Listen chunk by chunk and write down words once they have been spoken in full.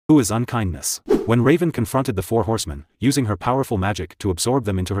Who is Unkindness? When Raven confronted the four horsemen, using her powerful magic to absorb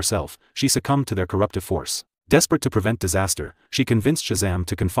them into herself, she succumbed to their corruptive force. Desperate to prevent disaster, she convinced Shazam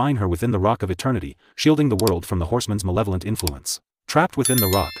to confine her within the Rock of Eternity, shielding the world from the horsemen's malevolent influence. Trapped within the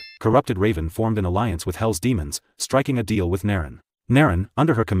rock, corrupted Raven formed an alliance with Hell's demons, striking a deal with Naren. Naren,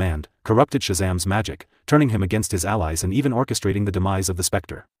 under her command, corrupted Shazam's magic, turning him against his allies and even orchestrating the demise of the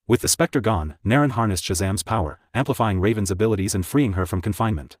Spectre. With the Spectre gone, Naren harnessed Shazam's power, amplifying Raven's abilities and freeing her from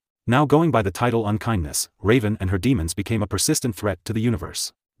confinement. Now going by the title Unkindness, Raven and her demons became a persistent threat to the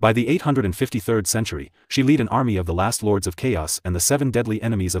universe. By the 853rd century, she led an army of the last lords of chaos and the 7 deadly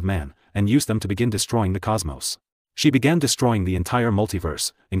enemies of man, and used them to begin destroying the cosmos. She began destroying the entire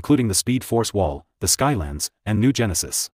multiverse, including the Speed Force Wall, the Skylands, and New Genesis.